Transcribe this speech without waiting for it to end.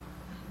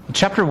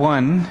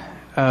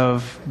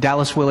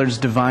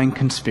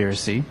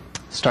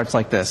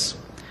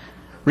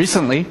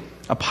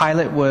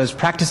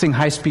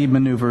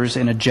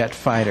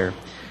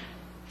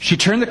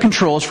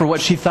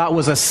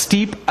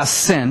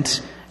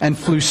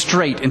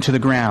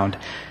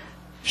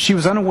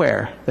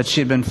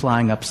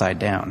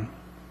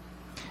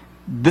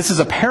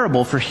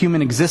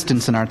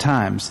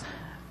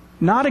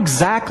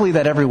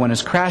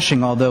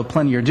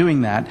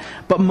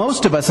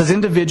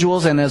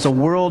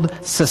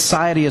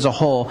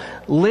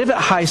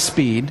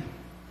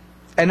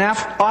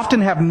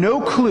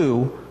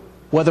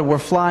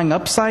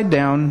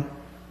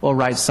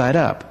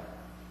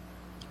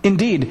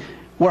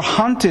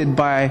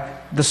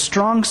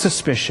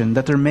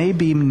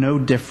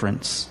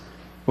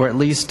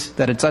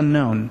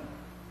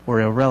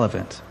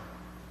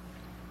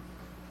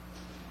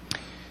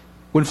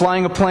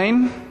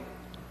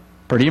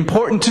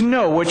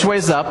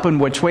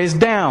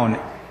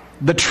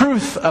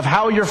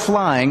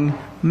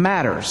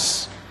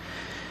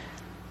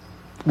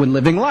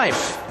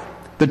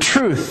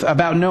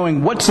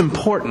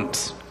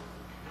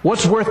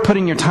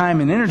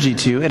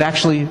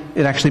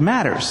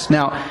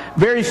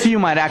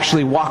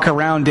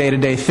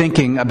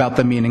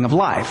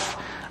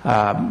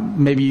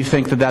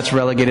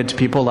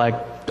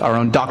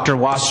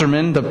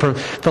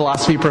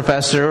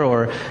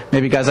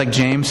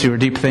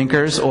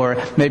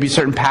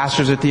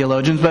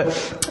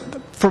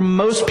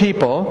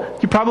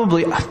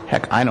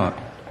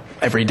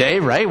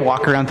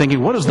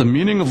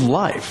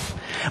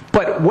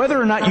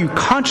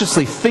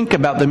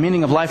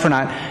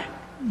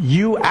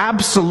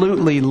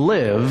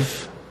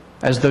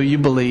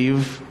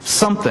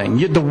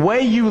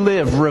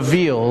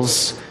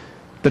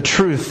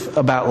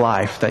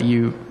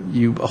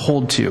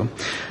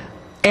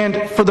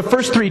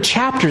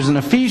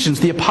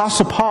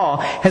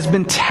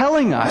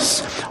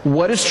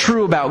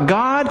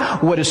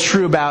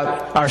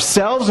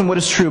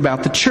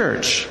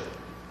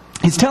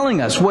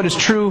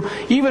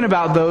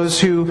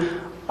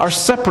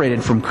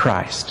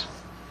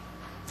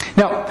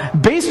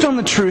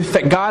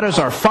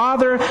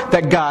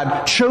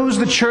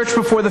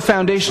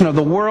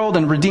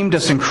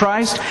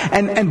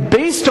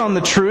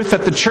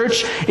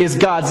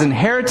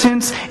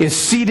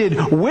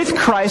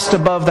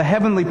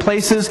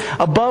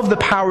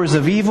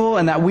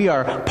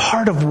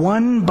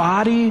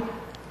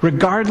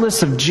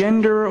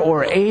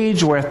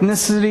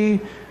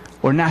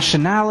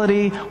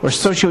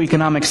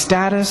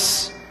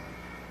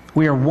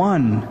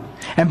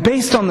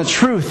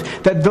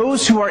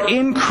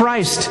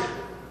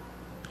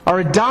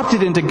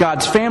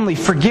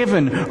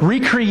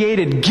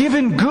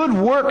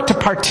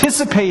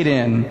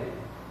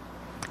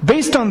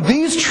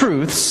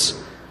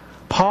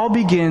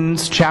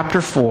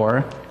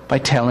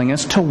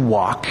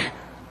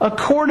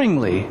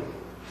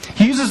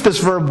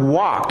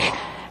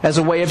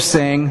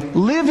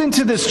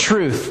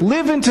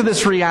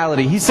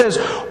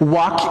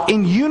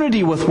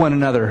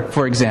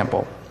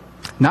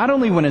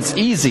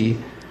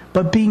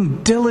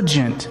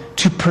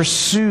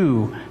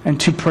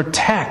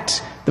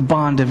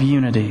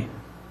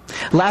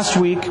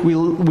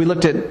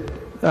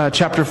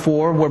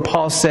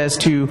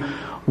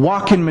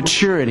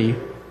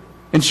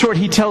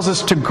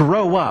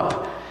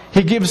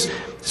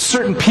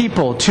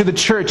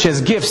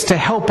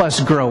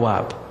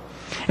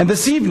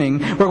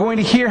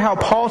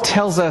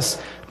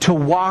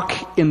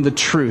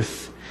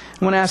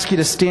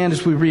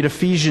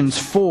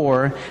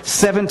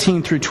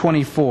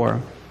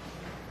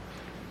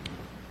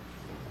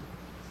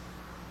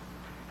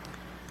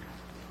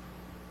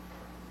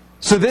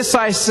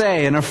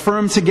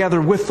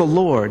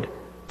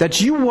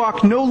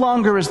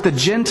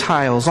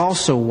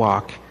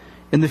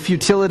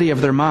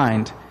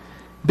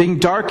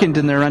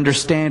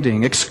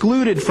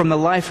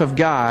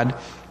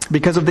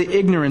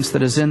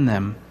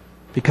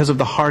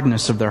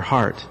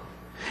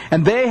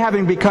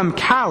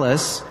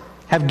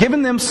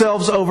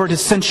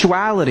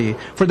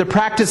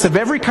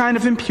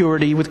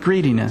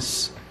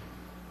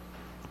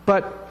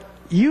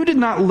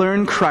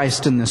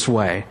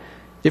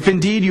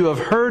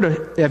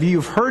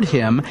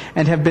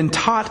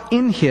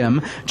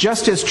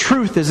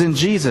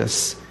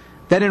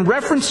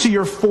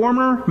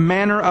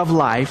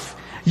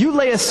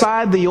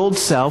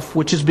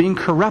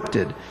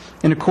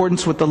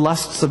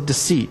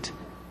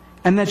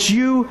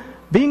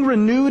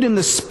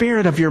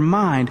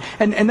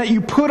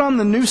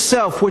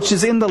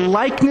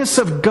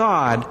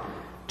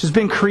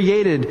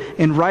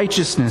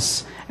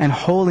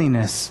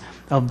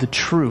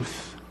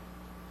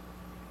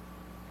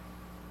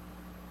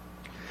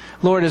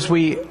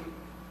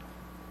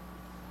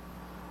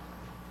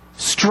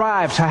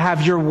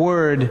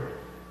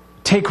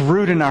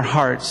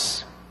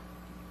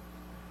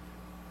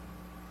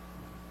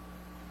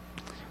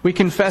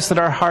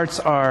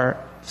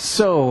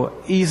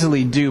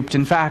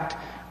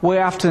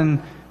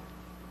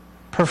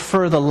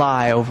prefer the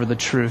lie over the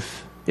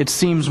truth. It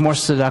seems more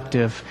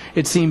seductive.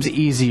 It seems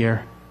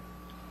easier.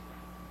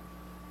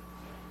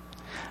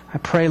 I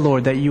pray,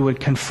 Lord, that you would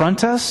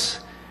confront us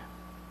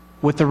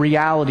with the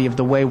reality of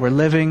the way we're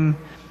living,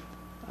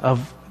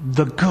 of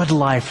the good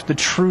life, the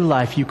true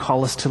life you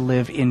call us to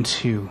live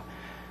into.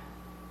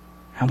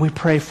 And we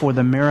pray for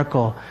the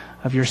miracle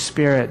of your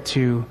Spirit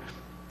to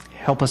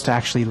help us to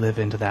actually live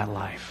into that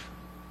life.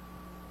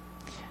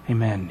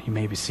 Amen. You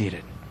may be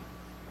seated.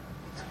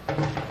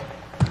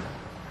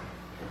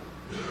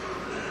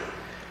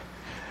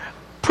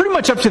 Pretty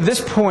much up to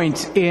this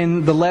point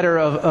in the letter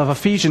of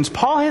Ephesians,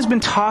 Paul has been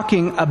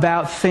talking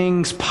about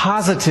things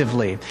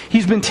positively.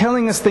 He's been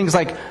telling us things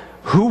like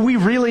who we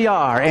really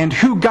are and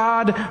who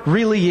God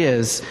really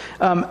is.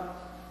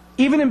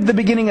 Even in the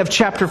beginning of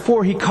chapter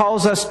 4, he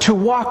calls us to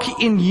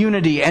walk in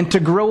unity and to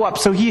grow up.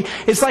 So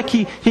it's like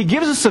he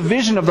gives us a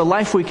vision of the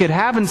life we could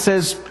have and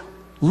says,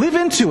 live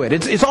into it.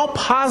 It's all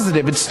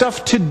positive. It's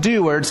stuff to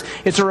do, or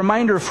it's a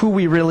reminder of who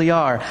we really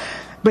are.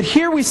 But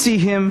here we see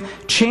him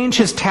change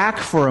his tack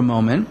for a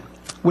moment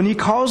when he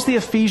calls the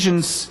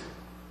Ephesians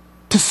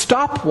to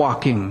stop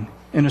walking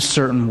in a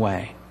certain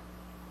way.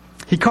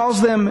 He calls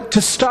them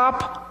to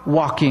stop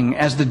walking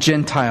as the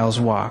Gentiles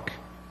walk.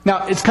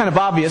 Now, it's kind of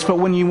obvious, but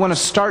when you want to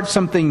start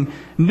something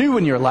new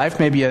in your life,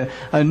 maybe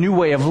a new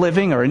way of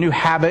living or a new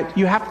habit,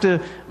 you have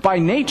to, by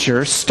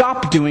nature,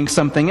 stop doing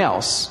something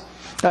else.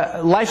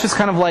 Life is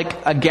kind of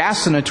like a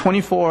gas in a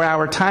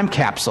 24-hour time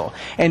capsule.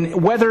 And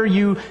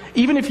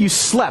even if you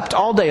slept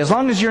all day, as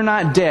long as you're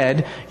not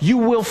dead, you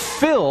will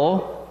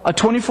fill a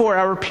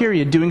 24-hour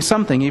period doing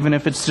something, even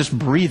if it's just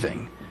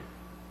breathing.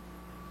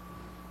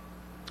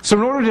 So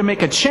in order to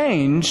make a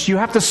change, you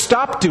have to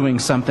stop doing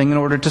something in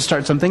order to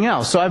start something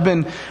else. So I've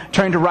been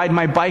trying to ride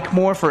my bike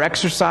more for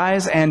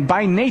exercise, and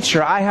by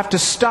nature, I have to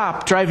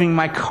stop driving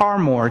my car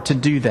more to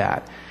do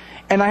that.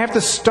 And I have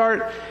to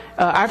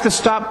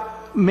stop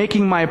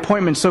making my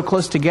appointments so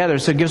close together,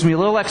 so it gives me a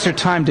little extra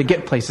time to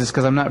get places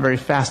because I'm not very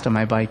fast on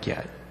my bike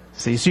yet.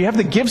 See, so you have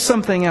to give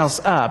something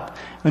else up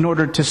in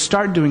order to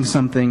start doing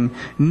something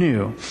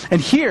new. And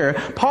here,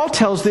 Paul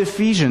tells the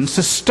Ephesians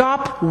to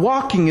stop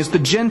walking as the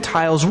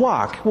Gentiles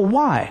walk. Well,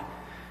 why?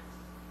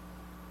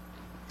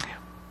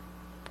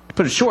 To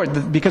put it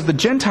short, because the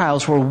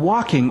Gentiles were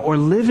walking or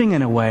living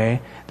in a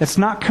way that's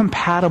not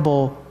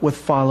compatible with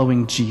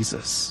following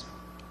Jesus.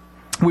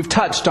 We've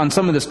touched on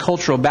some of this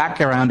cultural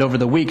background over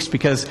the weeks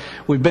because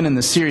we've been in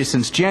this series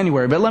since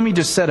January, but let me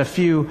just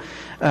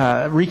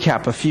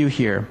recap a few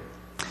here.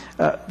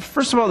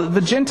 First of all,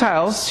 the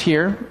Gentiles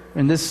here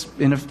in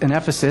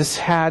Ephesus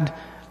had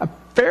a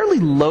fairly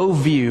low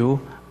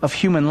view of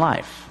human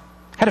life,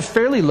 had a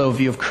fairly low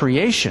view of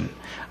creation.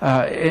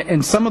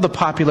 In some of the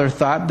popular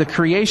thought, the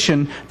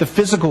creation, the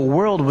physical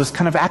world, was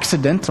kind of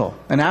accidental,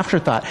 an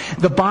afterthought.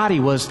 The body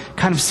was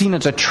kind of seen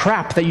as a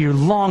trap that you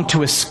long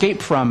to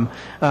escape from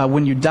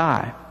when you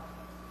die.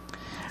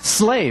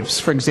 Slaves,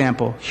 for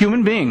example,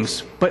 human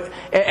beings, but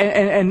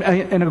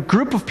and a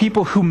group of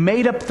people who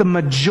made up the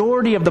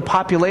majority of the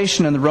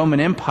population in the Roman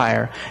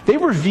Empire, they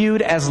were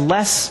viewed as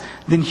less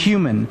than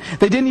human.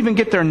 They didn't even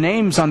get their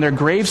names on their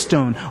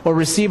gravestone or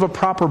receive a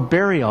proper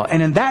burial.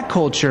 And in that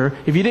culture,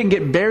 if you didn't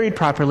get buried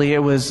properly, it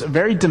was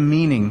very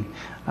demeaning,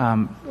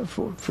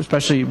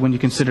 especially when you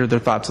consider their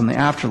thoughts on the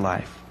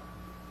afterlife.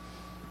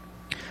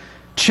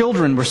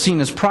 Children were seen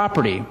as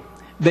property.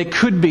 They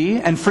could be,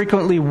 and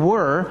frequently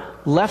were,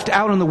 left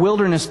out in the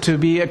wilderness to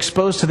be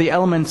exposed to the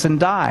elements and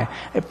die.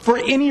 For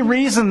any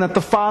reason that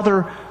the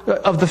father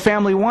of the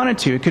family wanted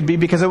to. It could be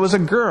because it was a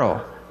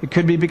girl. It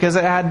could be because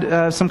it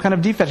had some kind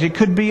of defect. It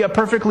could be a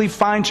perfectly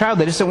fine child.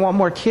 They just didn't want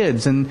more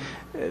kids. And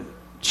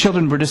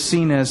children were just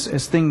seen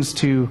as things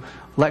to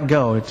let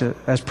go,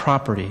 as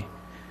property.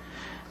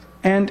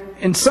 And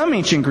in some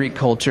ancient Greek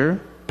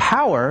culture,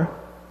 power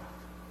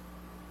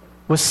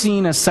was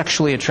seen as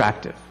sexually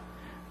attractive.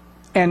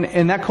 And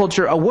in that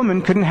culture, a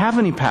woman couldn't have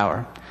any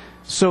power.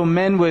 So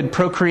men would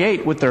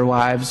procreate with their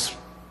wives,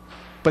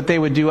 but they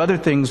would do other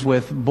things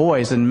with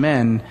boys and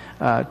men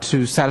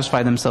to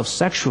satisfy themselves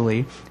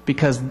sexually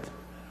because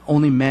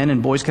only men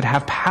and boys could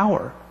have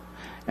power.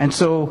 And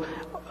so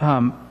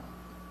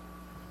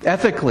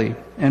ethically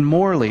and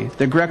morally,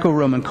 the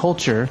Greco-Roman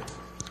culture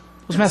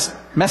was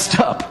messed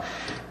up.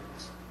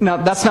 Now,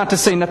 that's not to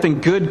say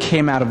nothing good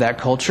came out of that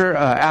culture.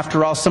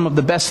 After all, some of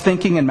the best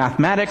thinking in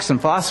mathematics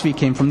and philosophy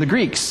came from the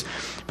Greeks.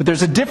 But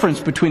there's a difference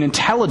between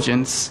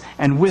intelligence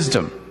and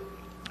wisdom.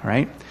 All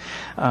right?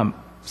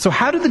 So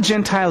how did the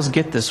Gentiles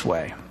get this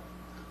way?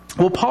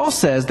 Well, Paul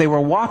says they were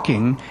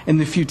walking in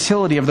the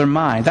futility of their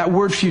mind. That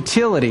word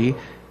futility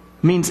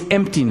means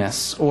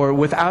emptiness or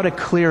without a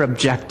clear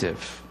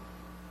objective.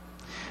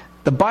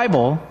 The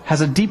Bible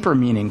has a deeper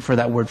meaning for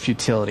that word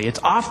futility. It's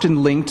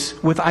often linked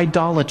with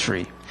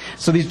idolatry.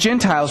 So these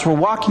Gentiles were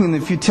walking in the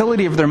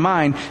futility of their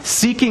mind,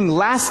 seeking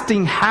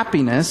lasting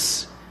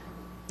happiness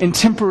in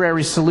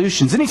temporary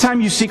solutions. Anytime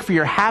you seek for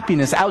your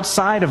happiness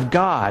outside of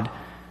God,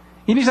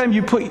 anytime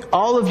you put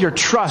all of your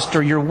trust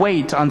or your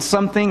weight on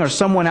something or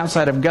someone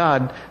outside of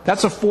God,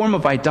 that's a form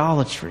of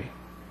idolatry.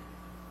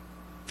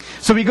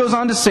 So he goes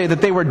on to say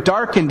that they were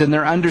darkened in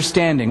their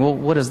understanding. Well,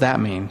 what does that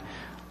mean?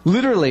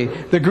 Literally,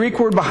 the Greek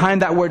word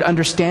behind that word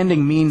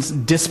understanding means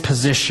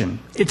disposition.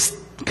 It's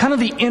kind of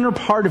the inner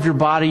part of your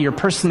body, your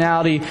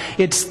personality.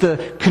 It's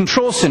the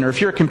control center.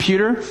 If you're a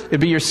computer, it'd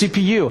be your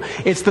CPU.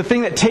 It's the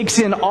thing that takes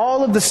in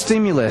all of the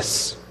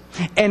stimulus.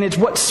 And it's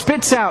what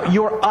spits out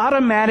your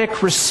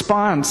automatic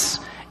response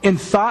in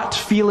thought,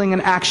 feeling,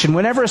 and action.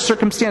 Whenever a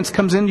circumstance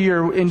comes into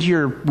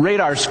your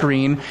radar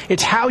screen,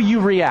 it's how you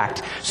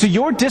react. So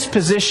your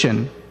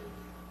disposition,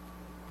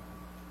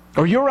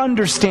 or your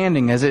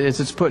understanding, as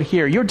it's put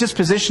here, your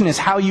disposition is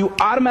how you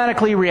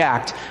automatically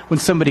react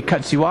when somebody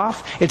cuts you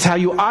off. It's how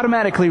you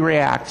automatically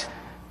react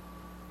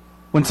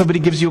when somebody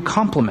gives you a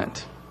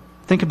compliment.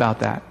 Think about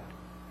that.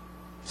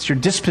 It's your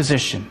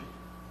disposition.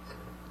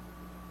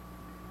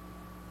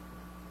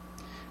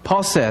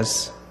 Paul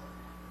says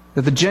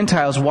that the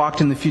Gentiles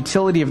walked in the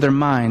futility of their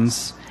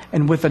minds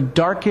and with a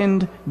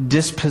darkened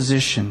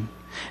disposition.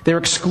 They're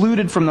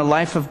excluded from the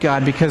life of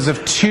God because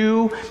of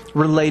two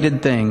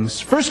related things.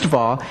 First of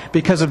all,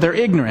 because of their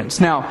ignorance.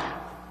 Now,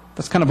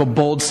 that's kind of a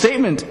bold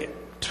statement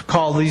to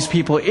call these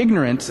people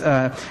ignorant,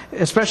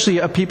 especially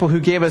a people who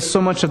gave us so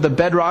much of the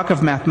bedrock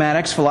of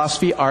mathematics,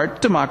 philosophy,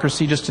 art,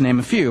 democracy, just to name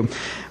a few.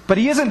 But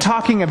he isn't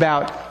talking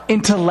about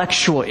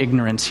intellectual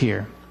ignorance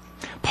here.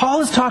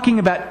 Paul is talking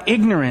about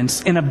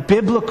ignorance in a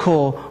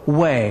biblical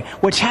way,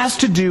 which has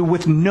to do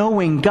with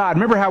knowing God.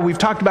 Remember how we've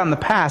talked about in the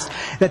past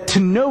that to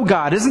know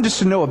God isn't just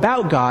to know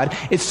about God,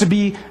 it's to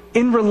be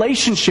in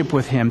relationship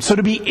with Him. So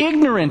to be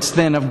ignorant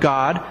then of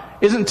God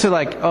isn't to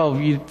like, oh,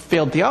 you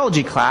failed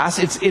theology class.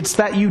 It's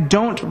that you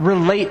don't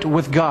relate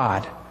with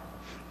God.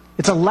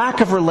 It's a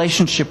lack of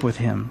relationship with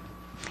Him.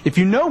 If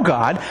you know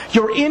God,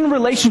 you're in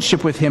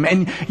relationship with Him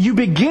and you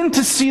begin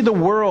to see the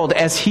world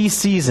as He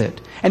sees it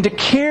and to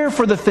care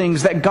for the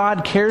things that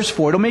God cares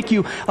for. It'll make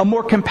you a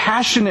more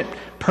compassionate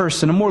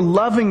person, a more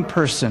loving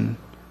person,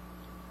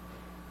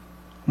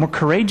 a more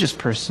courageous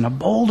person, a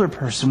bolder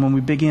person when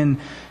we begin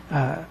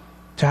to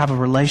have a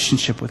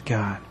relationship with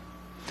God.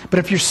 But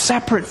if you're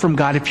separate from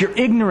God, if you're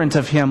ignorant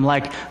of Him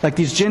like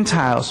these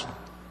Gentiles,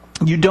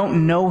 you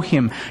don't know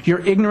Him.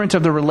 You're ignorant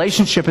of the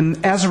relationship,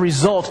 and as a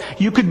result,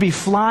 you could be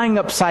flying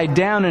upside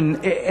down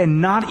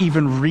and not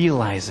even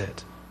realize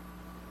it.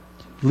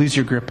 Lose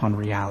your grip on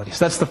reality.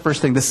 So that's the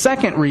first thing. The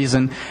second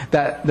reason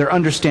that their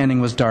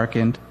understanding was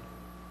darkened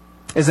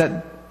is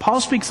that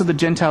Paul speaks of the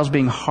Gentiles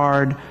being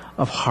hard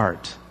of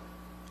heart.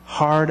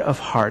 Hard of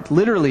heart.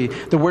 Literally,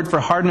 the word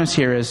for hardness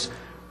here is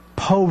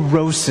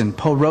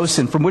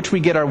porosin, from which we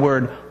get our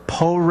word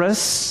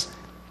porous.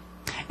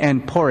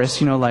 And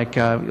porous, like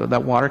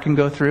that water can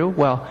go through.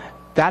 Well,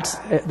 that's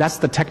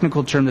the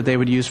technical term that they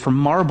would use for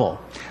marble.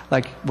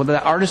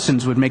 The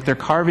artisans would make their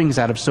carvings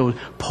out of. So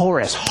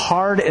porous,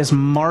 hard as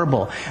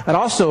marble. It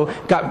also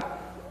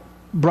got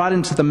brought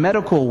into the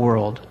medical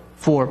world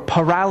for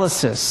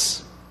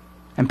paralysis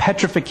and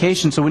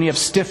petrification. So when you have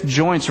stiff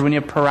joints or when you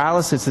have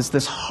paralysis, it's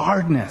this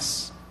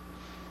hardness.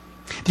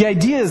 The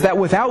idea is that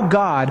without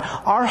God,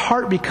 our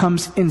heart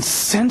becomes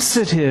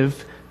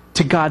insensitive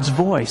to God's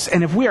voice.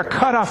 And if we are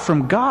cut off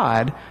from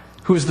God,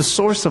 who is the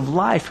source of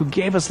life, who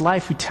gave us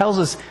life, who tells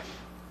us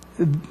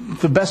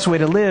the best way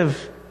to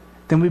live,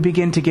 then we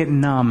begin to get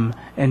numb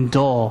and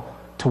dull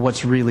to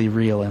what's really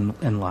real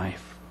in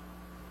life.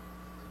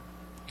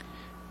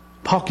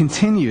 Paul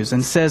continues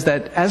and says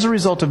that as a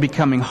result of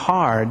becoming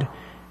hard,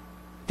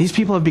 these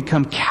people have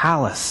become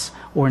callous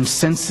or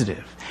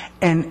insensitive.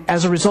 And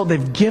as a result,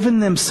 they've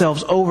given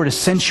themselves over to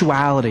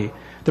sensuality,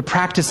 the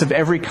practice of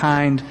every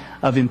kind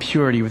of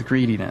impurity with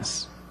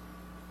greediness.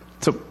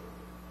 So,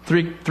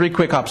 three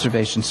quick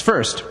observations.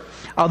 First,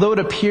 although it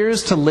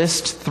appears to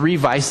list three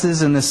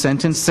vices in this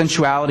sentence,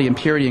 sensuality,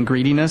 impurity, and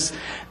greediness,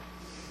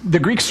 the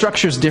Greek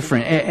structure is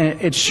different.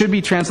 And it should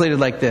be translated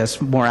like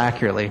this more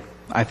accurately,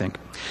 I think.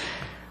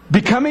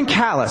 Becoming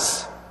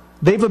callous,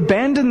 they've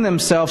abandoned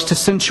themselves to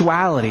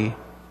sensuality,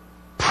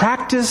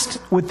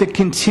 practiced with the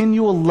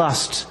continual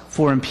lust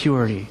for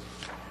impurity.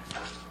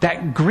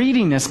 That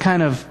greediness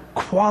kind of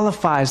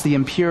qualifies the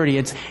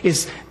impurity.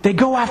 They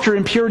go after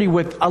impurity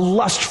with a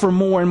lust for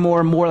more and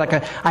more and more,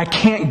 I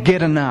can't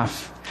get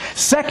enough.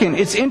 Second,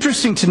 it's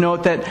interesting to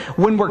note that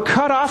when we're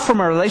cut off from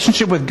our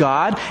relationship with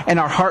God and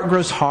our heart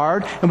grows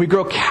hard and we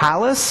grow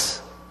callous,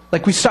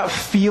 we stop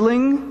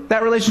feeling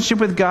that relationship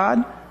with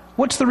God,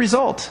 what's the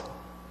result?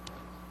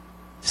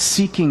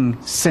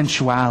 Seeking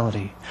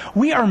sensuality.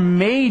 We are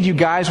made, you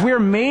guys, we are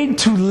made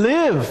to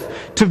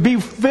live, to be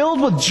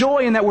filled with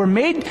joy, and that we're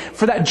made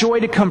for that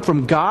joy to come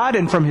from God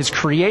and from His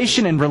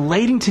creation and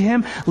relating to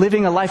Him,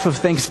 living a life of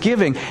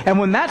thanksgiving. And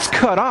when that's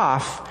cut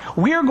off,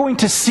 we are going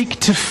to seek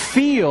to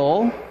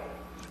feel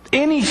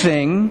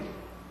anything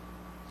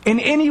in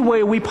any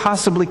way we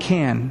possibly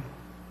can.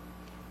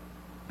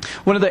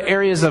 One of the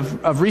areas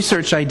of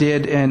research I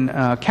did in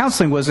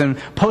counseling was in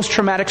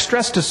post-traumatic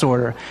stress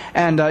disorder.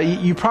 And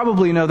you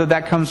probably know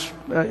that comes,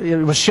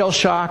 it was shell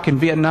shock in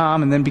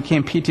Vietnam and then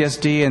became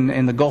PTSD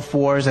in the Gulf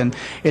Wars. And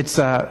it's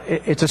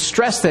a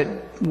stress that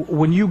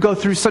when you go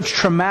through such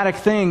traumatic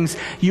things,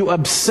 you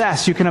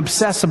can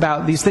obsess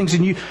about these things,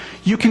 and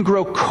you can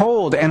grow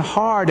cold and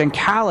hard and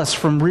callous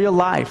from real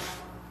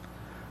life.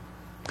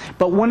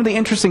 But one of the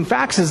interesting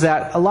facts is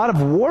that a lot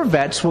of war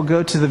vets will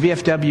go to the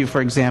VFW,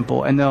 for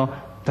example, and they'll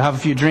have a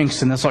few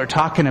drinks and they'll start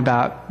talking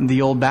about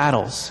the old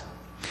battles.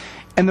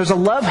 And there's a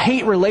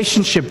love-hate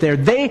relationship there.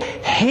 They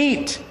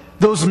hate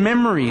those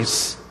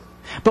memories.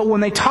 But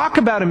when they talk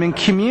about them in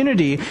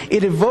community,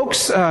 it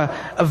evokes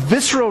a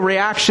visceral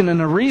reaction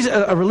and a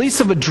release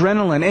of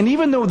adrenaline. And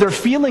even though they're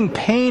feeling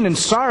pain and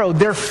sorrow,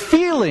 they're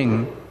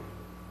feeling.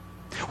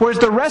 Whereas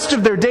the rest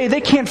of their day,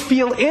 they can't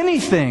feel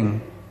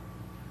anything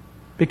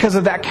because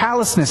of that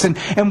callousness. And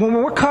when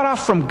we're cut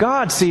off from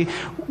God, see,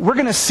 we're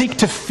going to seek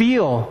to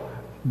feel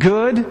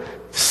good,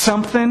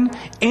 something,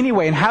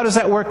 anyway. And how does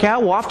that work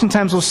out? Well,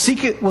 oftentimes we'll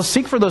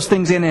seek for those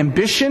things in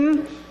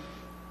ambition.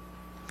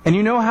 And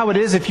you know how it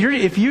is, if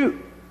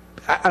you,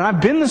 and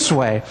I've been this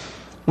way,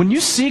 when you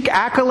seek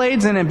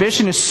accolades and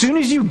ambition, as soon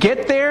as you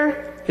get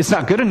there, it's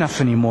not good enough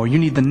anymore. You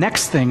need the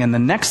next thing and the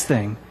next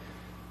thing.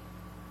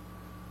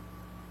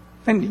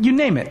 And you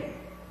name it.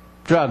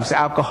 Drugs,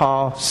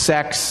 alcohol,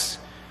 sex,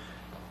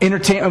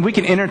 entertainment. We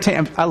can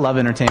entertain. I love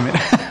entertainment.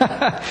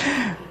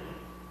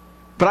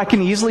 But I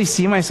can easily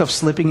see myself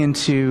slipping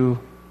into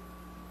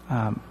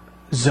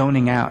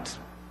zoning out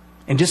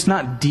and just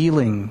not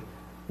dealing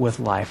with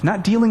life,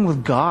 not dealing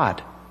with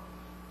God,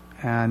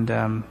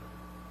 and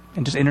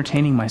just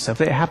entertaining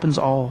myself. It happens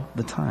all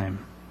the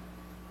time.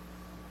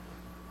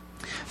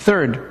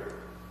 Third,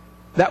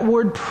 that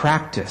word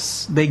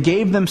practice. They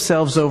gave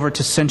themselves over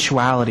to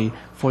sensuality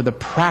for the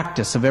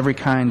practice of every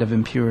kind of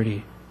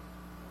impurity.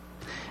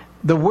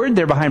 The word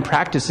there behind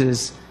practice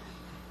is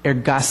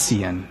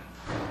ergasian.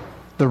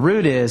 The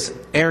root is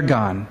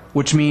ergon,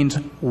 which means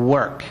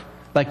work.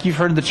 Like you've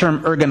heard the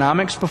term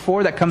ergonomics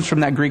before, that comes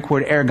from that Greek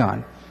word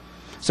ergon.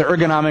 So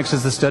ergonomics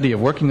is the study of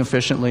working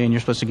efficiently, and you're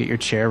supposed to get your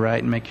chair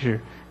right and make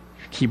your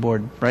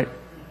keyboard right.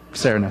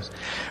 Sarah knows.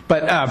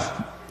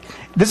 But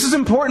this is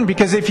important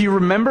because if you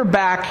remember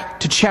back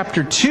to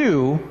chapter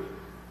 2,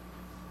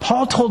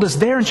 Paul told us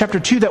there in chapter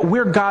 2 that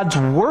we're God's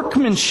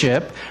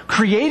workmanship,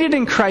 created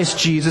in Christ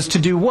Jesus to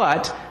do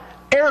what?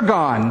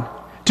 Ergon.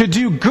 To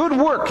do good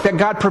work that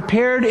God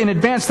prepared in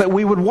advance that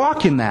we would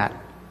walk in that.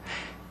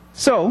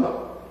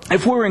 So,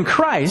 if we're in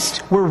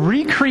Christ, we're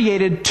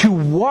recreated to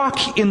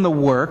walk in the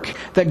work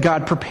that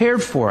God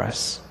prepared for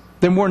us.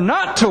 Then we're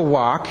not to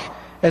walk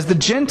as the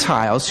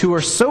Gentiles who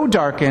are so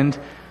darkened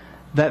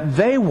that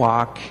they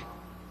walk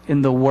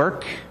in the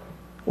work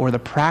or the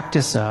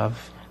practice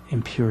of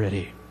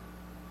impurity.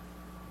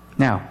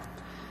 Now,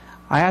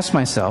 I ask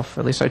myself,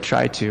 at least I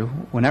try to,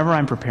 whenever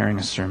I'm preparing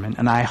a sermon,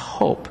 and I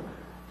hope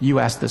you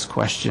ask this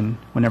question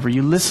whenever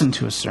you listen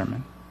to a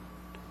sermon.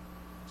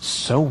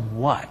 So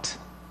what?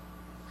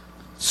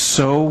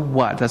 So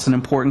what? That's an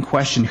important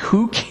question.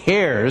 Who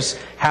cares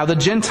how the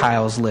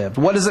Gentiles lived?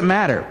 What does it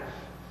matter?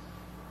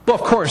 Well,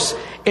 of course,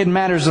 it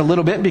matters a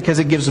little bit because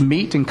it gives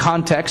meat and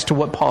context to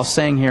what Paul's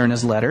saying here in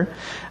his letter.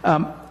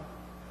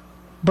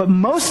 But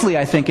mostly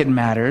I think it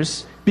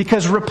matters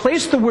because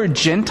replace the word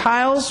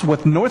Gentiles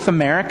with North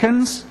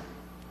Americans,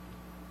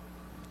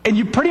 and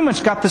you pretty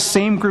much got the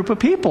same group of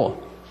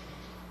people.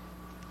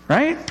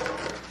 Right?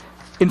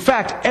 In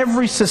fact,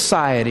 every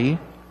society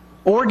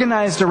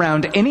organized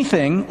around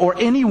anything or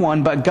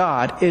anyone but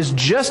God is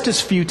just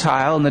as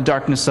futile in the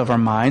darkness of our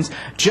minds,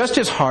 just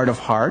as hard of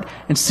heart,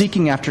 and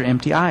seeking after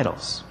empty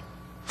idols.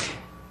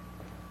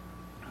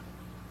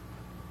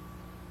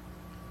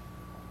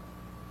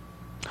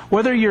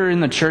 Whether you're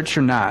in the church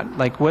or not,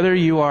 like whether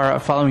you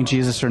are following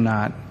Jesus or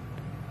not,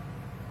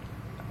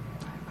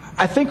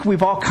 I think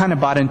we've all kind of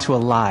bought into a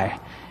lie.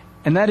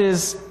 And that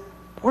is,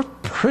 we're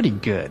pretty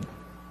good.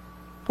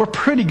 We're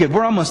pretty good.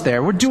 We're almost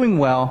there. We're doing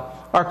well.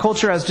 Our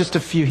culture has just a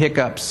few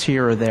hiccups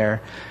here or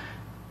there.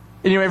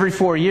 And, every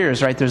 4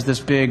 years, right, there's this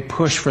big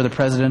push for the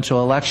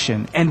presidential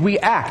election. And we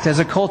act as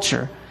a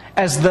culture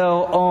as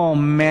though, oh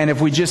man,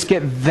 if we just get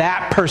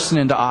that person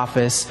into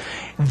office,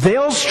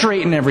 they'll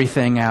straighten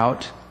everything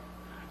out.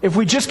 If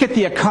we just get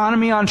the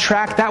economy on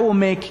track, that will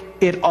make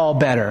it all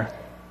better.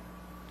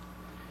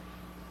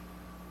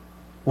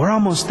 We're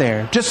almost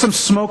there. Just some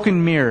smoke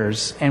and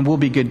mirrors and we'll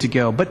be good to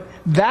go. But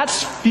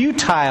that's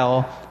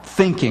futile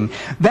thinking.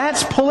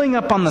 That's pulling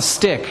up on the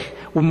stick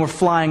when we're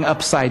flying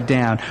upside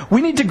down.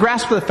 We need to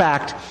grasp the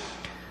fact,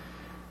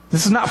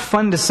 this is not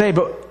fun to say,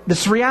 but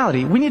this is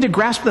reality. We need to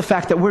grasp the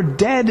fact that we're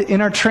dead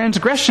in our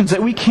transgressions,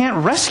 that we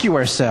can't rescue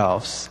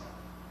ourselves.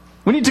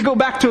 We need to go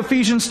back to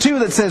Ephesians 2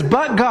 that says,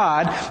 but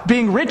God,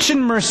 being rich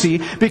in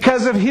mercy,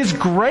 because of His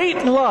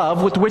great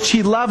love with which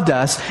He loved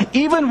us,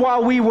 even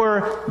while we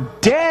were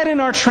dead in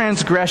our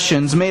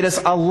transgressions, made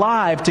us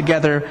alive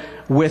together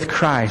with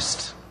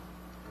Christ.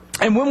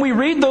 And when we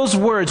read those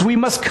words, we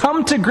must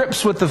come to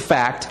grips with the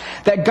fact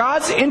that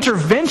God's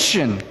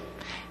intervention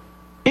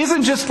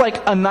isn't just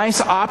like a nice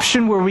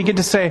option where we get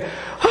to say,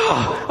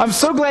 "Oh, I'm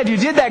so glad you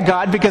did that,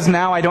 God, because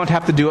now I don't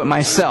have to do it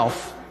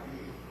myself."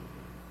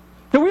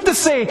 No, we have to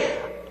say,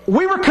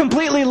 we were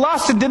completely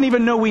lost and didn't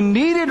even know we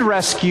needed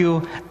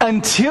rescue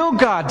until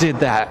God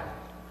did that.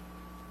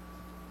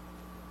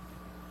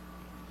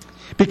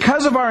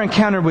 Because of our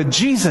encounter with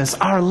Jesus,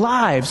 our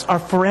lives are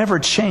forever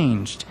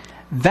changed.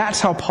 That's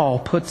how Paul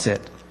puts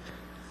it.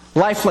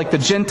 Life like the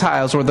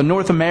Gentiles or the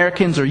North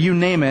Americans or you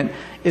name it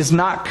is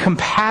not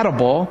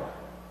compatible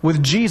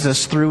with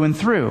Jesus through and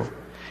through.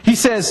 He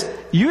says,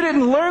 you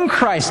didn't learn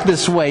Christ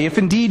this way, if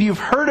indeed you've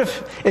heard of,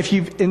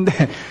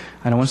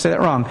 I don't want to say that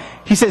wrong.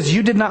 He says,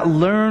 you did not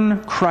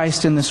learn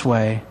Christ in this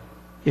way,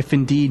 if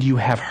indeed you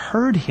have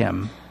heard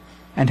Him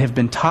and have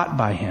been taught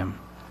by Him.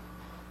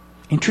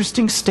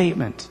 Interesting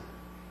statement.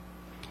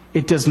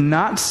 It does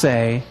not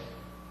say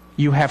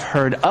you have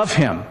heard of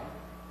Him.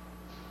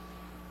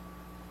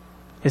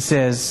 It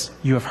says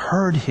you have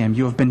heard Him,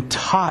 you have been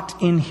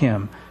taught in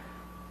Him.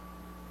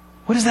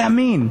 What does that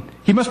mean?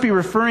 He must be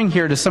referring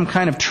here to some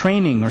kind of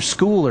training or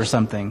school or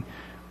something.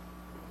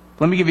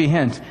 Let me give you a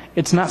hint.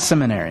 It's not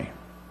seminary.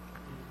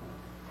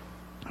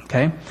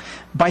 Okay?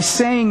 By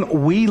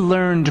saying we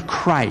learned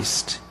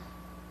Christ,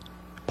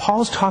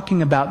 Paul's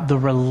talking about the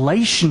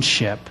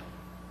relationship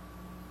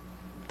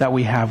that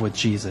we have with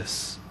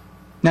Jesus.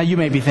 Now you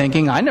may be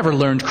thinking, I never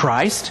learned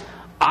Christ.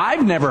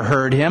 I've never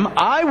heard Him.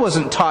 I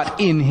wasn't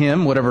taught in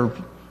Him, whatever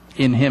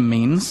in Him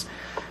means.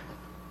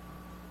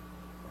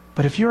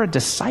 But if you're a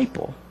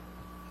disciple,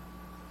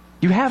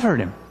 you have heard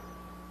Him.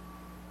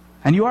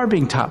 And you are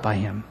being taught by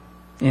Him,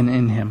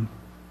 in Him.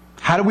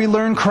 How do we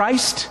learn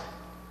Christ?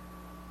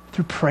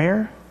 Through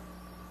prayer.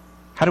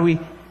 How do we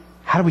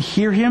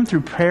hear Him?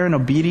 Through prayer and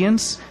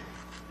obedience.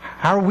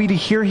 How are we to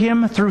hear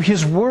Him? Through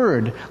His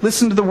Word.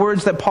 Listen to the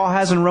words that Paul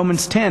has in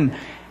Romans 10.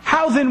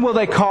 How then will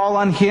they call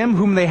on Him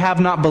whom they have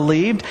not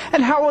believed?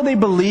 And how will they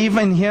believe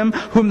in Him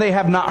whom they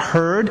have not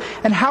heard?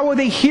 And how will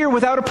they hear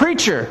without a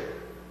preacher?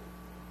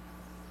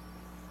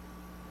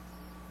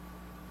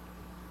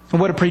 And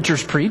what do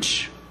preachers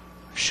preach?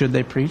 Should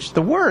they preach?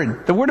 The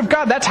Word of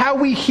God. That's how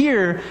we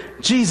hear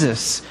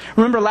Jesus.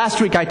 Remember last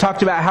week I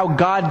talked about how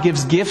God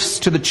gives gifts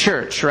to the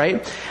church,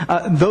 right?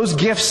 Those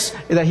gifts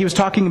that he was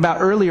talking about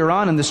earlier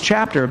on in this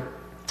chapter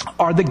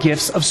are the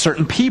gifts of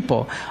certain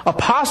people.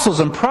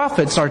 Apostles and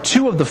prophets are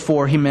two of the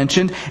four he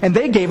mentioned, and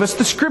they gave us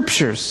the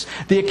Scriptures,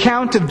 the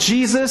account of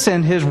Jesus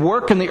and His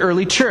work in the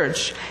early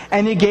church.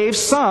 And He gave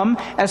some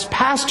as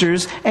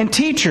pastors and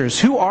teachers,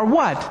 who are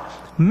what?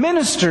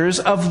 Ministers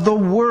of the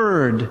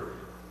Word.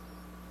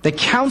 They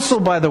counsel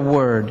by the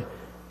Word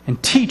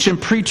and teach and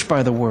preach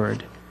by the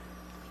Word.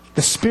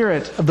 The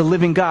Spirit of the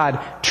living God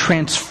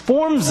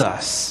transforms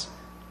us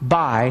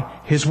by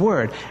His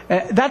Word.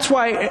 That's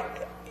why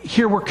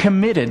here we're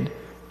committed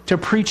to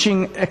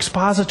preaching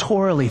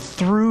expositorily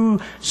through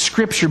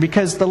Scripture,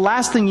 because the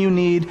last thing you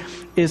need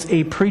is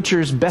a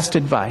preacher's best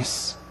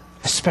advice,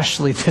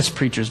 especially this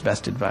preacher's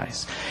best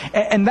advice.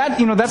 And that,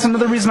 that's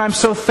another reason I'm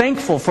so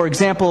thankful, for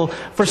example,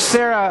 for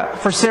Sarah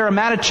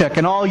Matichuk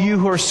and all you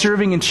who are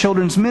serving in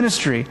children's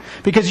ministry,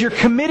 because you're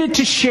committed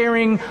to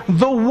sharing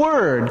the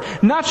Word,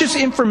 not just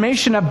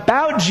information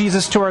about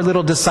Jesus to our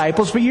little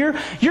disciples, but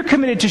you're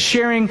committed to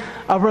sharing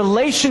a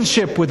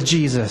relationship with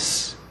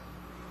Jesus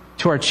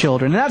to our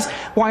children. And that's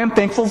why I'm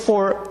thankful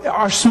for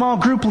our small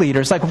group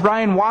leaders like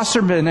Ryan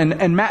Wasserman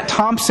and Matt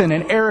Thompson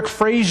and Eric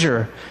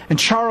Frazier and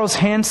Charles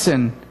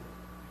Hansen,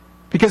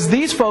 because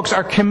these folks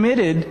are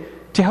committed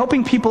to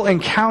helping people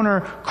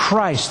encounter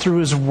Christ through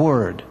His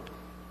Word.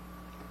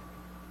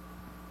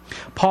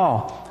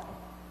 Paul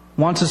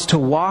wants us to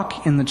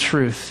walk in the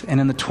truth. And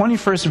in the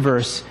 21st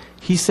verse,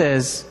 he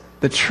says,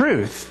 the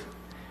truth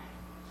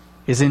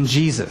is in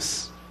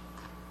Jesus.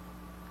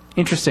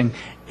 Interesting.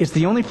 It's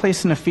the only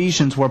place in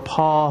Ephesians where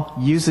Paul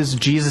uses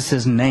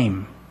Jesus'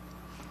 name.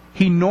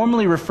 He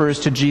normally refers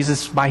to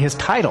Jesus by His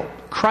title,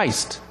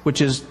 Christ, which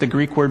is the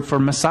Greek word for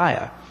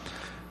Messiah.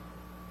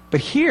 But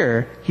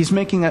here, he's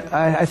making,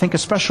 I think, a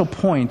special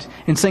point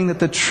in saying that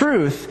the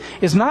truth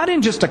is not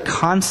in just a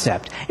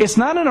concept. It's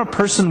not in a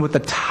person with the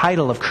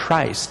title of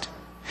Christ.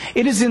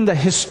 It is in the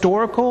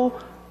historical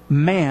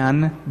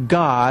man,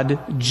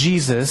 God,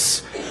 Jesus,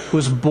 who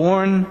was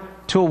born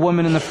to a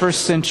woman in the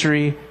first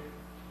century,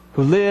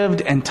 who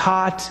lived and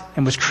taught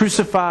and was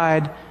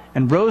crucified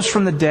and rose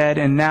from the dead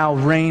and now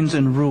reigns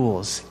and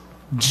rules.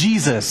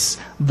 Jesus,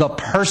 the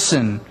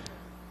person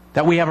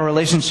that we have a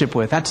relationship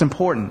with. That's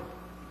important.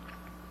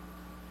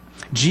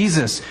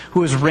 Jesus,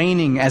 who is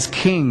reigning as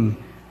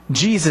King.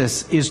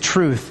 Jesus is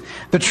truth.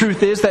 The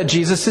truth is that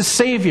Jesus is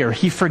Savior.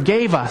 He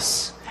forgave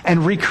us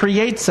and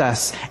recreates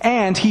us.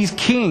 And He's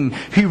King.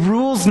 He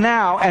rules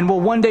now and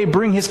will one day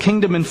bring His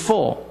kingdom in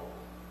full.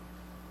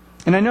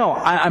 And I know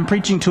I'm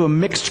preaching to a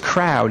mixed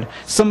crowd.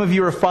 Some of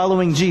you are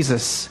following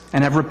Jesus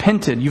and have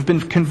repented. You've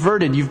been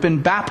converted. You've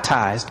been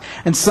baptized.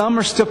 And some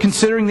are still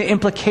considering the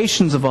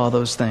implications of all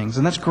those things.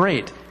 And that's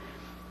great.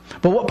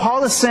 But what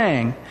Paul is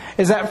saying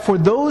is that for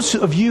those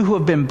of you who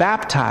have been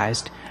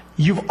baptized,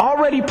 you've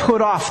already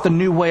put off the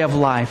new way of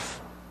life.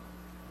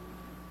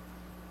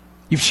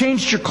 You've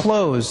changed your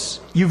clothes.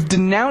 You've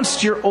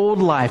denounced your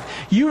old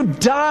life. You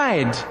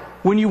died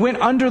when you went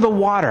under the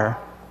water.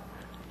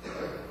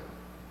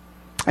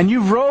 And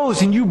you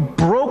rose and you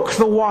broke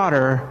the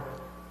water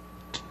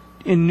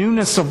in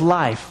newness of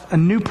life, a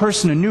new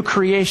person, a new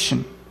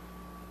creation.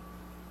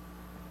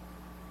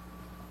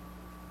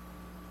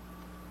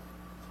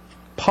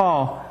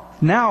 Paul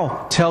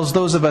now tells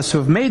those of us who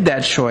have made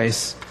that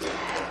choice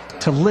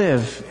to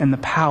live in the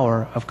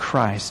power of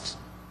Christ.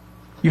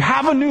 You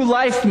have a new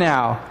life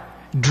now.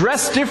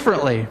 Dress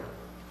differently.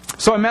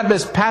 So I'm at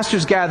this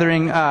pastor's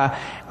gathering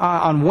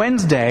on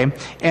Wednesday,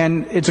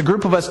 and it's a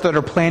group of us that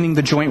are planning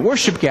the joint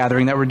worship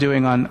gathering that we're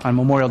doing on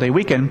Memorial Day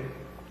weekend.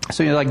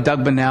 So like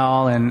Doug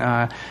Bunnell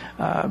and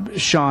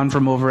Sean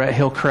from over at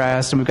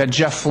Hillcrest, and we've got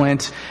Jeff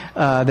Flint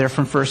there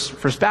from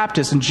First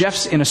Baptist, and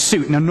Jeff's in a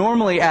suit. Now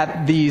normally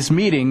at these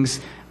meetings,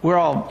 we're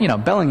all,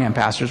 Bellingham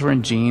pastors. We're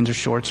in jeans or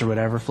shorts or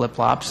whatever,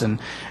 flip-flops.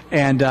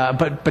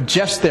 But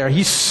Jeff's there.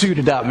 He's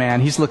suited up,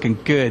 man. He's looking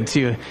good,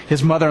 too.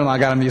 His mother-in-law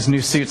got him these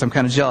new suits. I'm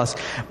kind of jealous.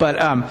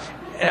 But,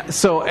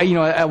 so,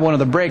 at one of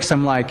the breaks,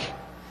 I'm like,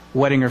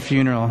 wedding or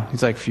funeral?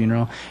 He's like,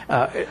 funeral.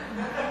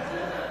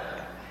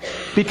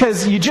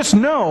 Because you just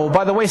know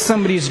by the way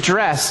somebody's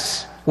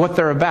dressed what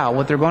they're about,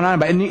 what they're going on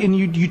about. And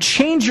you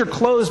change your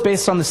clothes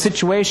based on the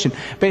situation,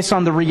 based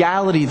on the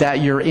reality that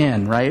you're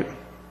in, right?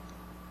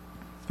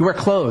 You wear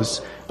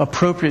clothes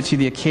appropriate to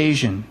the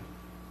occasion.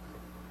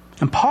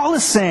 And Paul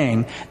is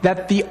saying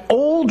that the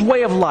old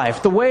way of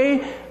life, the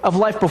way of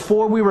life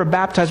before we were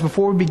baptized,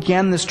 before we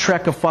began this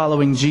trek of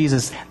following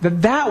Jesus,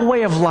 that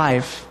way of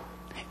life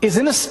is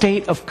in a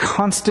state of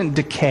constant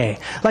decay.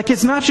 Like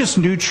it's not just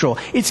neutral.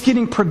 It's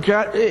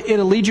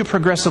it'll lead you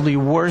progressively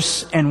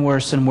worse and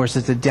worse and worse.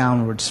 It's a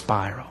downward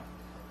spiral.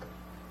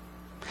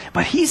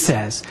 But he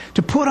says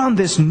to put on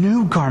this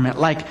new garment,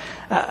 like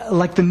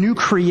the new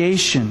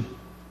creation,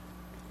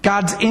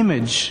 God's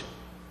image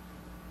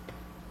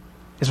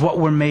is what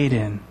we're made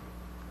in.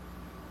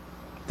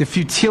 The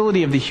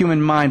futility of the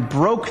human mind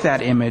broke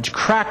that image,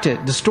 cracked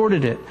it,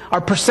 distorted it. Our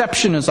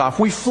perception is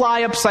off. We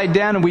fly upside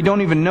down and we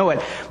don't even know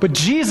it. But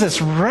Jesus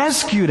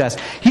rescued us.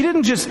 He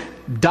didn't just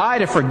die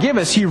to forgive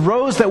us. He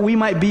rose that we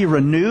might be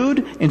renewed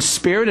in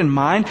spirit and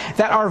mind,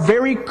 that our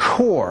very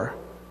core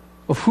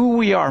of who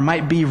we are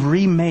might be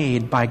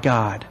remade by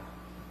God,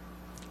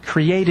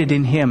 created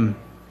in Him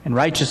in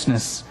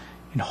righteousness,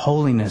 in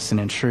holiness, and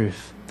in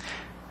truth.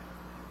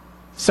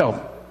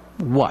 So,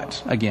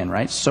 what? Again,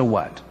 right? So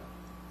what?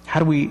 How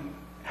do we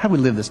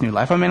live this new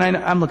life? I mean,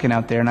 I'm looking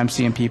out there and I'm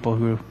seeing people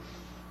who,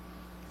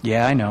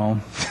 yeah, I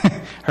know,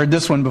 heard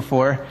this one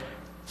before.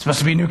 It's supposed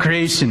to be a new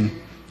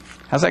creation.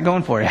 How's that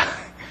going for you?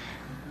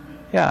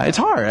 Yeah, it's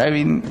hard. I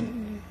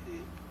mean,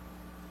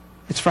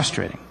 it's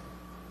frustrating.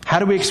 How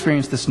do we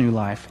experience this new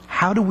life?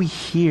 How do we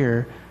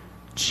hear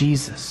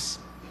Jesus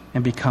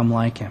and become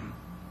like Him?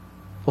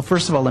 Well,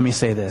 first of all, let me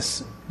say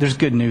this. There's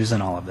good news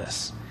in all of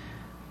this.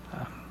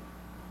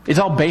 It's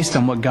all based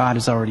on what God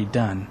has already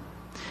done.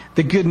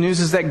 The good news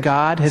is that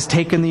God has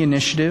taken the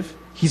initiative.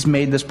 He's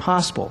made this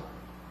possible.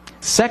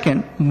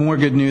 Second, more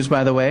good news,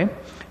 by the way,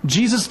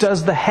 Jesus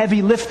does the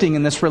heavy lifting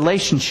in this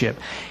relationship.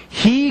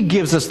 He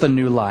gives us the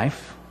new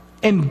life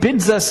and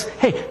bids us,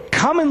 hey,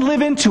 come and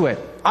live into it.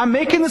 I'm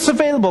making this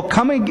available.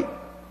 Come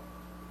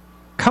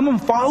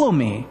and follow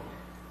me.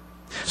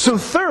 So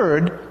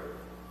third,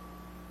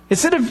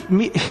 instead of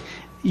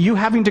you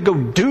having to go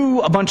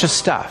do a bunch of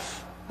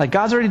stuff, like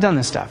God's already done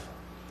this stuff,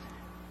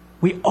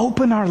 we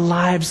open our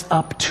lives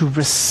up to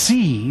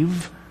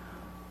receive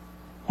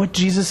what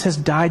Jesus has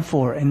died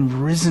for and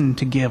risen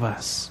to give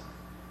us.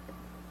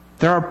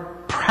 There are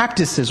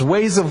practices,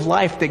 ways of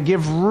life that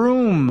give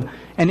room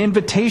and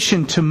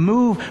invitation to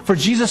move, for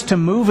Jesus to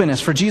move in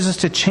us, for Jesus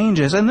to change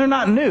us. And they're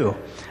not new.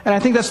 And I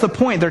think that's the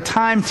point. They're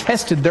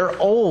time-tested. They're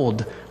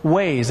old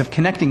ways of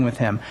connecting with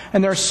Him.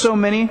 And there are so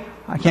many,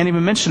 I can't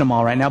even mention them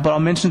all right now, but I'll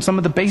mention some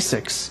of the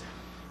basics.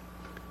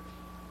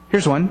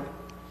 Here's one.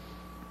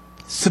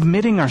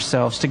 Submitting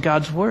ourselves to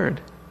God's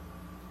Word.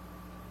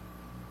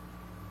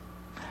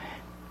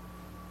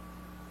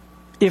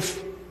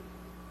 If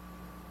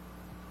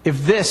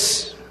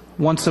this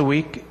once a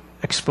week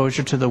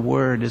exposure to the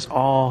Word is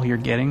all you're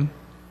getting,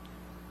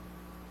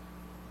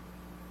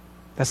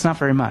 that's not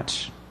very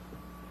much.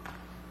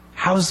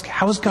 How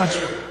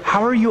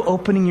are you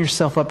opening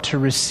yourself up to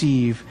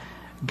receive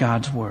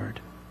God's Word?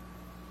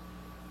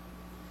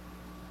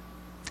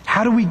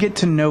 How do we get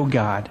to know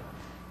God?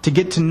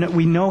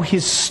 We know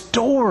His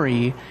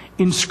story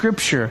in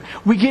Scripture.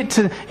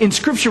 In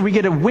Scripture, we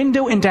get a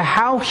window into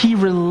how He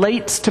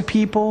relates to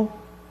people,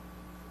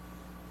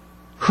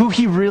 who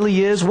He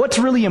really is, what's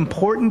really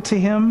important to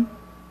Him.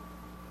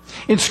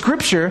 In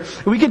Scripture,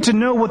 we get to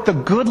know what the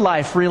good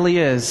life really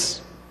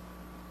is.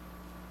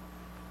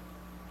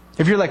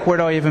 If you're like, where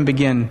do I even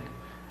begin?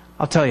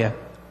 I'll tell you.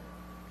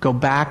 Go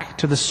back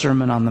to the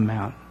Sermon on the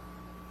Mount.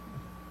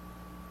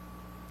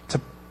 It's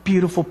a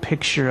beautiful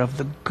picture of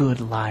the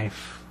good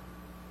life.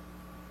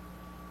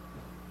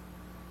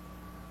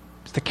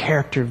 It's the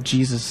character of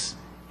Jesus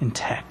in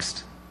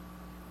text.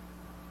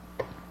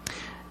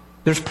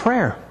 There's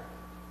prayer.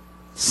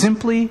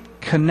 Simply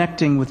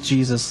connecting with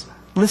Jesus,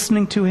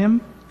 listening to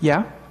him,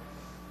 yeah,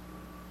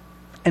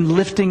 and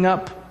lifting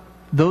up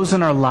those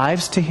in our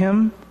lives to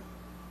him.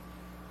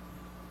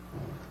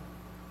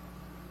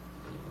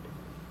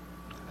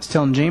 I was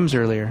telling James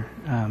earlier,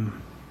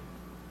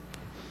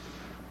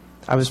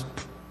 I was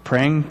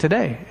praying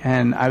today,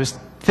 and I was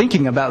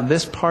thinking about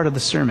this part of the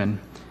sermon.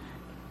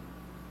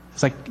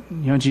 It's like,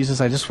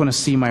 Jesus, I just want to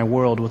see my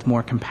world with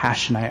more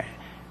compassion.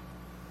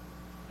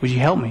 Would you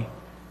help me?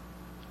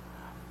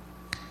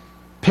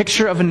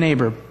 Picture of a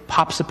neighbor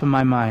pops up in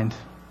my mind.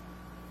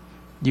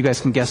 You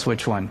guys can guess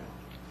which one.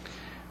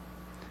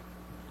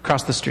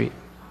 Across the street.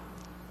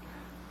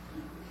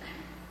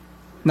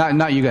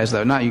 Not you guys,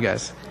 though. Not you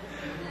guys.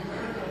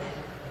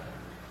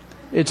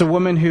 It's a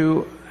woman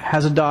who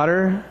has a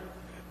daughter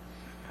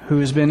who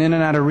has been in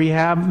and out of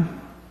rehab.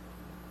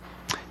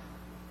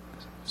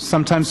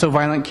 Sometimes so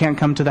violent, can't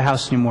come to the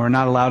house anymore,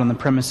 not allowed on the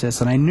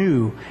premises. And I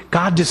knew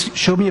God just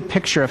showed me a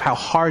picture of how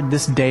hard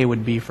this day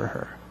would be for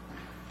her.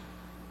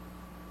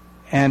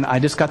 And I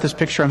just got this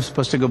picture. I'm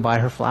supposed to go buy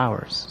her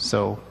flowers.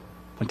 So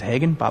went to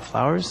Hagen, bought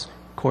flowers.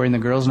 Corey and the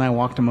girls and I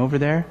walked them over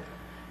there.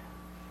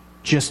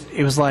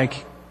 It was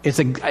like, as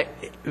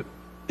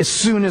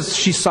soon as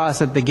she saw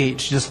us at the gate,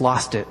 she just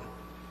lost it.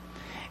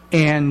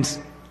 And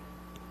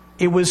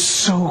it was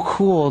so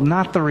cool,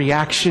 not the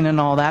reaction and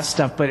all that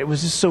stuff, but it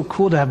was just so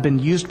cool to have been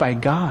used by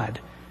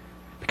God.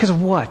 Because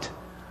of what?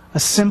 A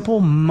simple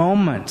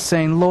moment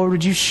saying, Lord,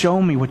 would you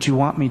show me what you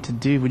want me to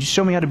do? Would you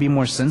show me how to be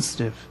more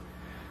sensitive?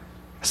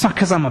 It's not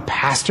because I'm a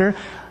pastor.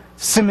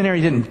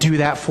 Seminary didn't do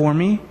that for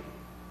me.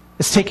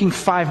 It's taking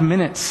 5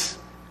 minutes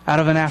out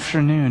of an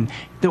afternoon.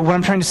 What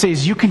I'm trying to say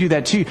is you can do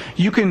that too.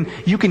 You can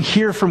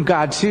hear from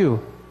God too.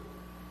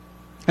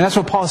 And that's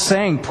what Paul's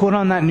saying. Put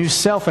on that new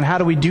self. And how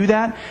do we do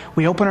that?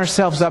 We open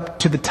ourselves up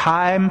to the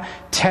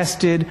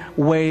time-tested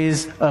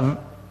ways of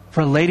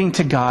relating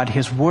to God,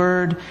 His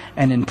Word,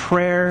 and in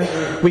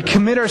prayer. We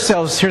commit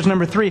ourselves, here's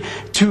number 3,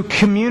 to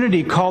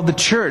community called the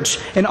church.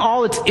 In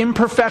all its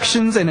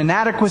imperfections and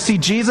inadequacy,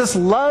 Jesus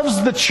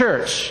loves the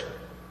church.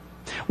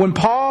 When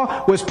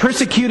Paul was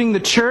persecuting the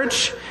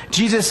church,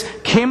 Jesus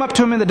came up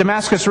to him in the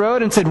Damascus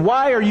Road and said,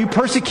 "Why are you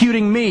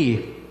persecuting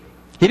me?"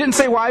 He didn't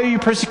say, "Why are you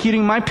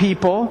persecuting my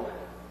people?"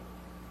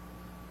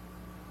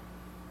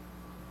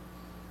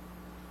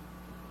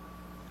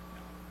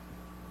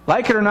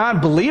 Like it or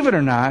not, believe it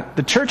or not,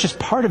 the church is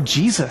part of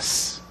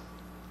Jesus.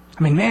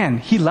 I mean, man,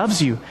 He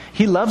loves you.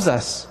 He loves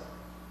us.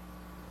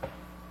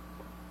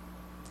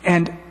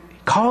 And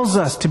calls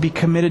us to be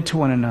committed to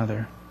one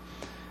another,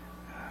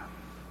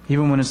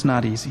 even when it's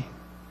not easy.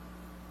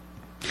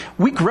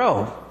 We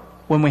grow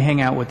when we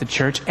hang out with the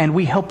church, and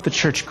we help the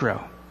church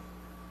grow.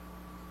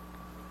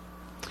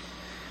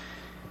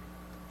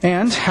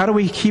 And how do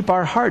we keep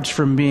our hearts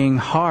from being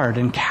hard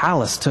and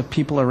callous to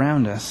people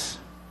around us?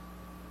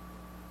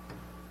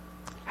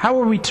 How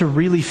are we to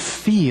really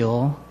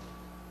feel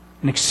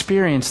and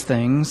experience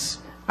things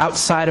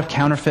outside of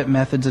counterfeit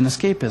methods and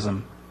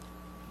escapism?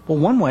 Well,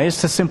 one way is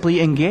to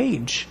simply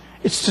engage.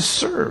 It's to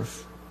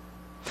serve.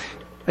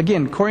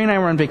 Again, Corey and I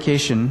were on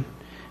vacation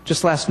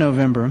just last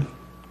November,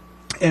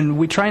 and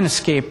we try and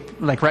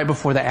escape like right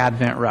before the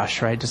Advent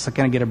rush, right? Just like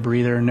kind of get a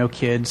breather, no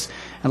kids.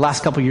 And the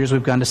last couple of years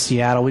we've gone to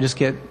Seattle. We just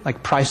get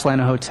like Priceline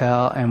a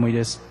hotel, and we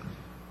just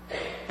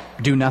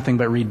do nothing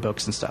but read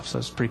books and stuff. So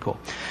it's pretty cool.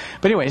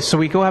 But anyway, so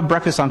we go have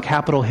breakfast on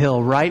Capitol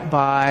Hill, right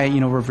by,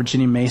 where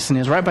Virginia Mason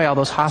is, right by all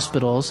those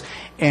hospitals.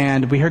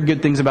 And we heard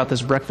good things about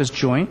this breakfast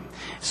joint.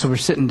 So we're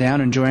sitting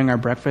down enjoying our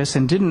breakfast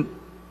and didn't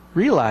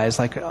realize,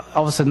 like,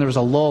 all of a sudden there was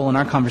a lull in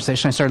our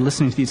conversation. I started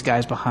listening to these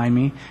guys behind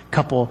me, a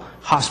couple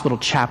hospital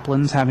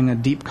chaplains having a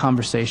deep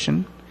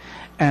conversation.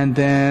 And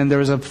then there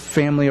was a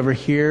family over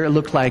here. It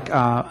looked like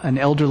an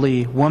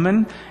elderly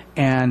woman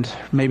and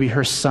maybe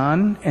her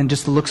son. And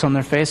just the looks on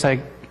their face,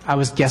 I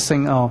was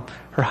guessing,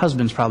 her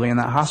husband's probably in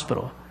that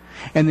hospital.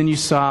 And then you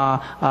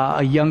saw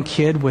a young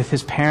kid with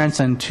his parents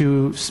and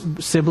 2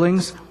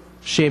 siblings,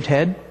 shaved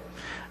head,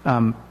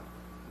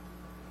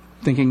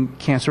 thinking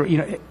cancer,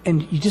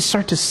 and you just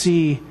start to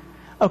see,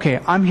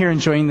 okay, I'm here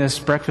enjoying this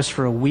breakfast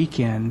for a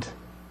weekend,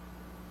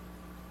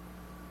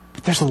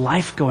 but there's a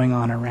life going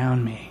on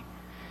around me.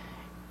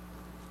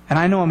 And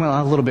I know I'm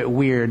a little bit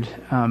weird,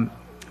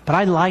 but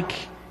I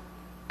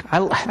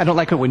don't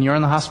like it when you're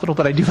in the hospital,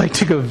 but I do like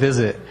to go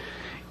visit.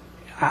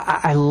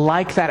 I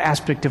like that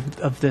aspect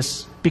of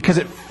this because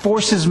it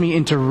forces me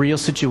into real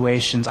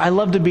situations. I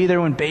love to be there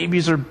when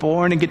babies are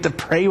born and get to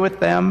pray with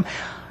them.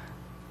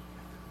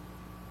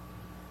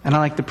 And I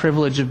like the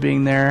privilege of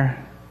being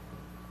there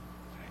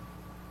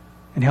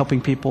and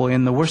helping people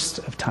in the worst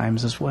of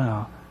times as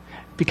well.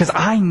 Because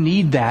I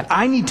need that.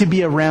 I need to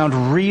be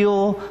around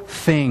real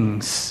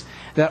things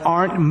that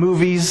aren't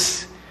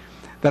movies,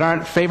 that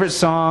aren't favorite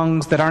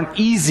songs, that aren't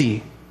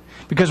easy.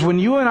 Because when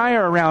you and I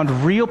are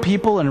around real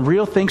people and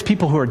real things,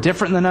 people who are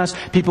different than us,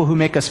 people who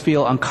make us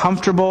feel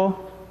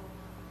uncomfortable,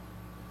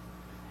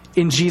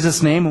 in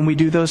Jesus' name, when we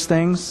do those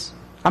things,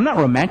 I'm not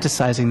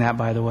romanticizing that,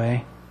 by the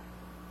way.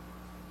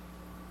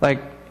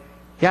 Like,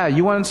 yeah,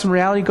 you want some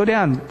reality? Go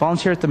down,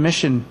 volunteer at the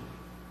mission,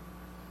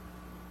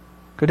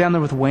 Go down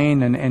there with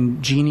Wayne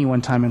and Jeannie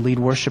one time and lead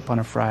worship on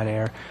a Friday.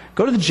 Or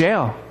go to the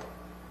jail.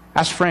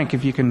 Ask Frank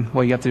if you can,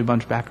 well, you have to do a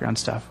bunch of background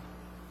stuff.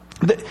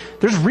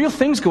 There's real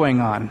things going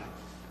on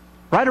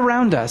right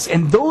around us.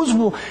 And those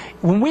will,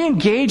 when we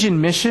engage in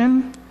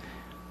mission,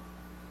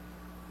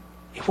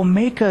 it will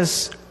make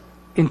us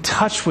in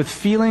touch with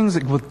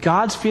feelings, with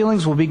God's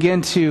feelings. We'll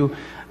begin to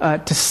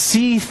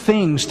see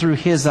things through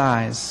His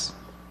eyes.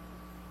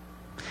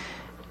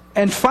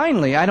 And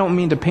finally, I don't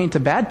mean to paint a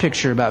bad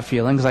picture about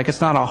feelings, like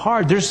it's not all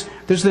hard. There's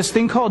this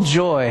thing called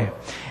joy.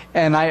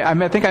 And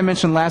I think I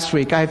mentioned last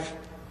week,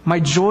 my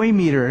joy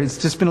meter has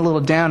just been a little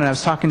down, and I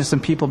was talking to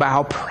some people about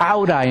how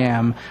proud I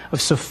am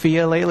of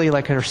Sophia lately,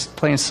 like her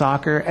playing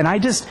soccer. And I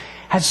just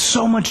had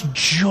so much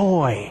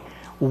joy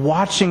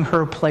watching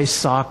her play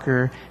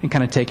soccer and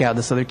kind of take out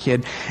this other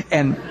kid.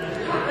 And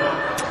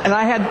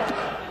I had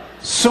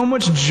so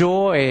much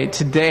joy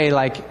today,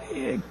 like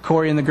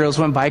Corey and the girls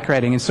went bike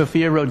riding, and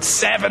Sophia rode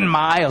 7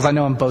 miles. I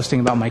know I'm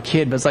boasting about my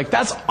kid, but it's like,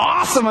 that's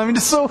awesome. I mean,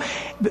 it's so,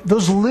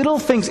 those little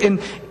things.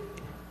 In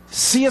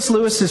C.S.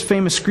 Lewis's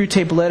famous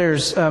Screwtape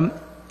Letters,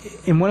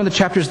 in one of the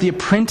chapters, the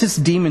apprentice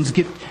demons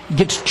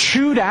gets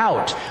chewed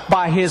out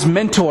by his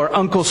mentor,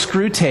 Uncle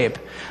Screwtape,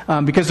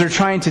 because they're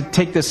trying to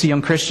take this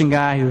young Christian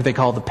guy who they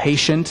call the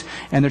patient,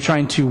 and they're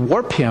trying to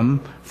warp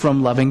him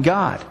from loving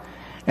God.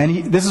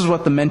 And this is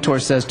what the mentor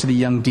says to the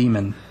young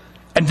demon.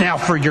 And now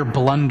for your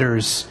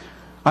blunders.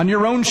 On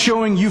your own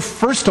showing, you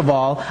first of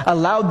all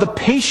allowed the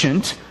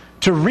patient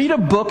to read a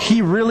book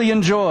he really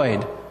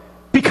enjoyed.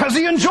 Because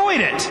he enjoyed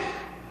it!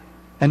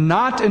 And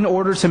not in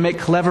order to make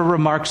clever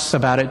remarks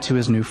about it to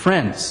his new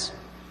friends.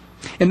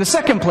 In the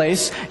second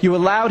place, you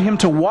allowed him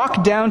to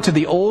walk down to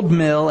the old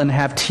mill and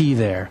have tea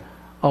there.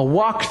 A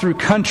walk through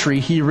country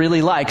he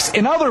really likes.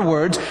 In other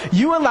words,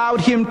 you allowed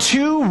him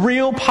 2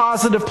 real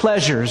positive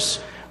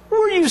pleasures.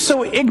 Were you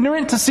so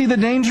ignorant to see the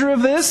danger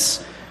of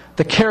this?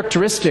 The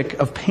characteristic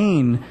of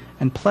pain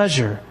and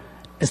pleasure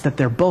is that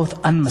they're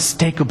both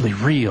unmistakably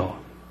real.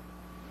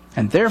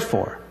 And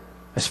therefore,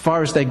 as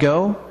far as they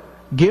go,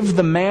 give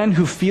the man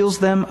who feels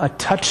them a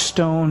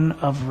touchstone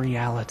of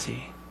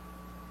reality.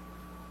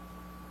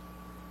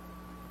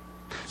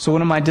 So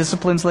one of my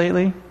disciplines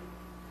lately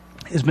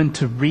has been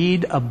to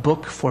read a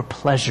book for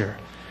pleasure.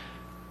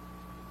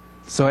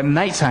 So at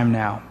nighttime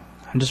now,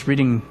 I'm just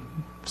reading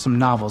some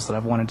novels that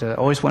I've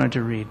always wanted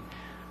to read.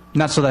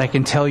 Not so that I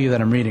can tell you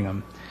that I'm reading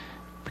them,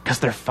 because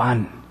they're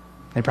fun.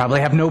 They probably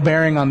have no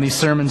bearing on these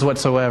sermons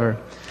whatsoever.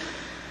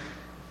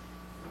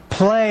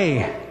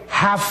 Play,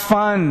 have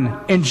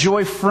fun,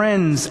 enjoy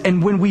friends.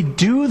 And when we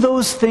do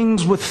those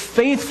things with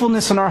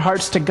faithfulness in our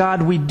hearts to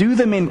God, we do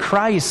them in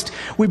Christ.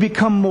 We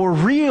become more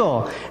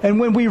real. And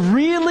when we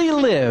really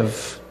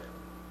live,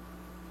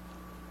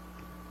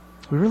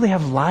 we really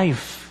have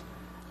life,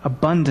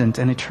 abundant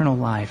and eternal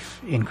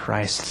life in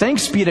Christ.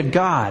 Thanks be to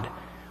God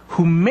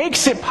who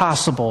makes it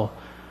possible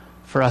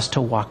for us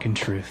to walk in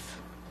truth.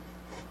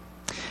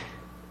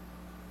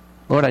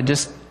 Lord, I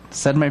just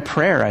said my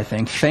prayer, I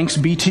think. Thanks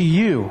be to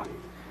you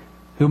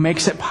who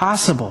makes it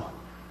possible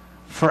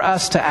for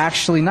us to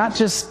actually not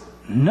just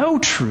know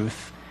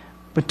truth,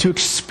 but to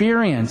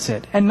experience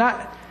it. And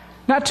not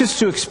just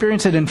to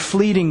experience it in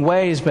fleeting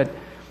ways, but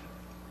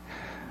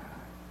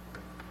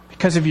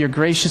because of your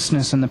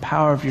graciousness and the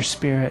power of your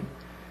Spirit,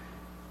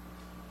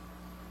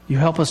 you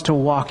help us to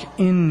walk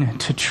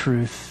into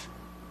truth,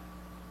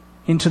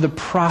 into the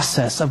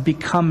process of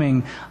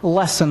becoming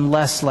less and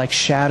less like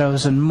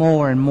shadows and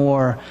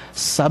more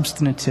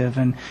substantive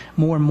and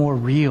more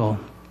real.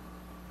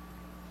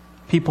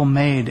 People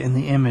made in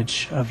the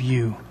image of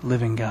you,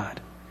 living God.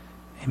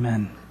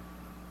 Amen.